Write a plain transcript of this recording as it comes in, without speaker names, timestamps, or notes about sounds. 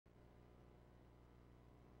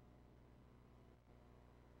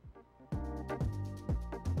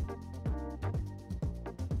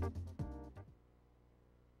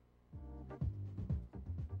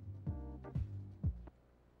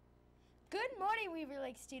Good morning,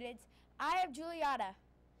 WVLK students. I am Juliana.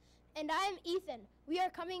 And I'm Ethan. We are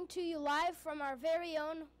coming to you live from our very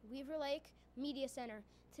own WVLK Media Center.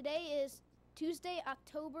 Today is Tuesday,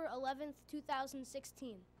 October 11th,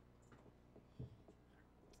 2016.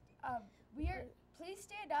 Please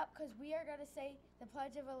stand up because we are going to say the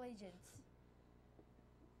Pledge of Allegiance.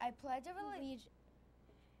 I pledge of allegiance.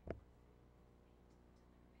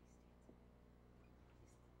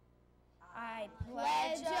 I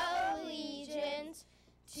pledge allegiance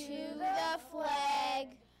to the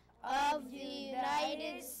flag of the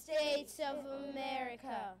United States of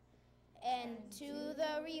America and to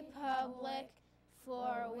the republic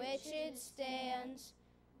for which it stands,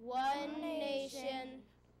 one nation,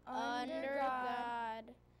 under God,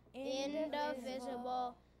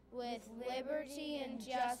 indivisible, with liberty and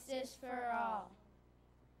justice for all.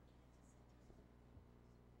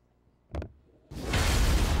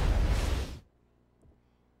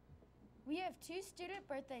 We have 2 student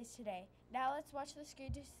birthdays today. Now let's watch the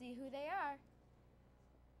screen to see who they are.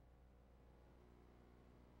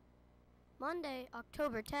 Monday,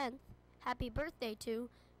 October 10th. Happy birthday to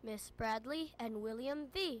Miss Bradley and William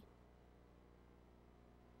V.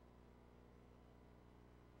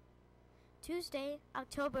 Tuesday,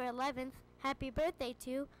 October 11th. Happy birthday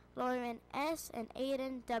to Lauren S. and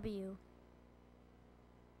Aiden W.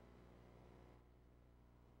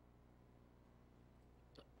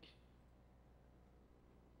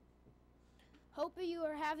 Hope you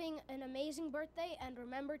are having an amazing birthday, and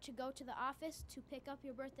remember to go to the office to pick up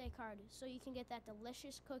your birthday card so you can get that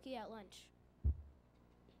delicious cookie at lunch.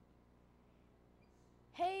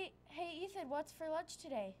 Hey Ethan, what's for lunch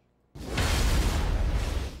today?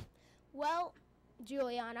 Well,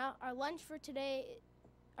 Juliana, our lunch for today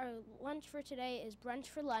is brunch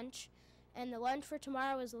for lunch, and the lunch for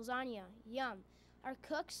tomorrow is lasagna. Yum. Our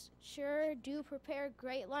cooks sure do prepare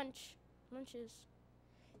great lunches.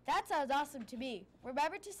 That sounds awesome to me.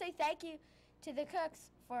 Remember to say thank you to the cooks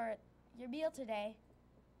for your meal today.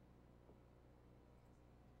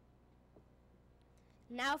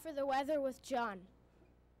 Now for the weather with John.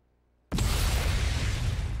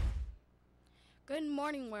 Good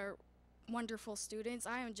morning, wonderful students.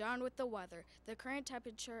 I am John with the weather. The current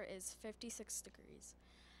temperature is 56 degrees.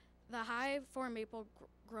 The high for Maple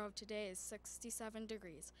Grove today is 67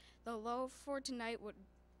 degrees. The low for tonight will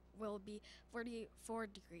be 44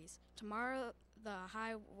 degrees. Tomorrow, the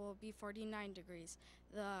high will be 49 degrees.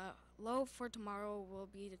 The low for tomorrow will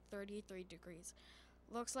be 33 degrees.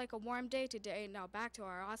 Looks like a warm day today. Now back to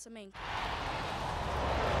our awesome anchor.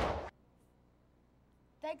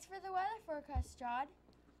 Thanks for the weather forecast, John.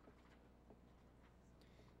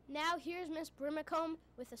 Now here's Miss Brimacombe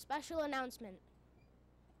with a special announcement.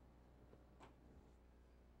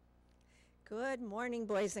 Good morning,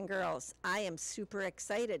 boys and girls. I am super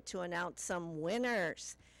excited to announce some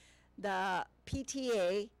winners. The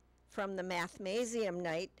PTA from the Mathmasium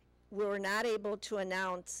night, we were not able to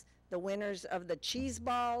announce the winners of the cheese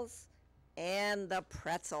balls and the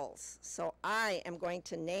pretzels. So I am going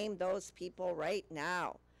to name those people right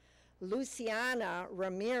now. Luciana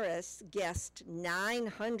Ramirez guessed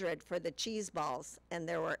 900 for the cheese balls, and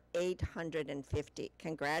there were 850.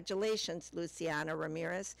 Congratulations, Luciana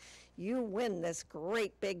Ramirez. You win this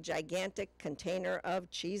great big gigantic container of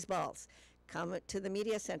cheese balls. Come to the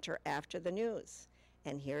media center after the news.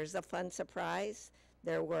 And here's a fun surprise.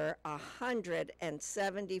 There were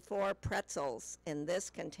 174 pretzels in this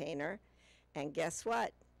container. And guess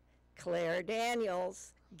what? Claire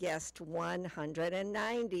Daniels guessed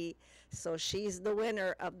 190, so she's the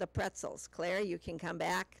winner of the pretzels. Claire, you can come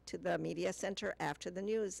back to the media center after the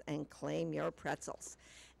news and claim your pretzels.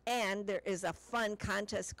 And there is a fun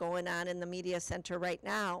contest going on in the media center right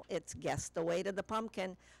now. It's Guess the Weight of the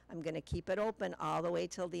Pumpkin. I'm going to keep it open all the way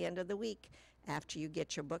till the end of the week. After you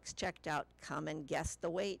get your books checked out, come and guess the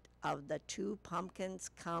weight of the 2 pumpkins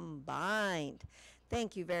combined.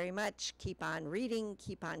 Thank you very much. Keep on reading,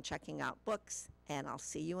 keep on checking out books, and I'll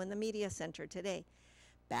see you in the media center today.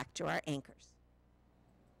 Back to our anchors.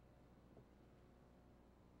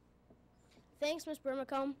 Thanks, Miss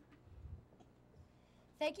Brimacombe.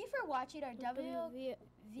 Thank you for watching our WVLK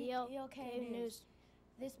News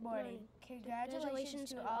this morning.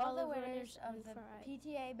 Congratulations to all the winners of the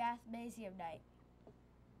PTA Mathmasium night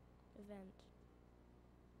event.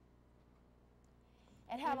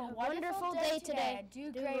 And have a wonderful day today.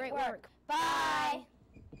 Do great work. Bye.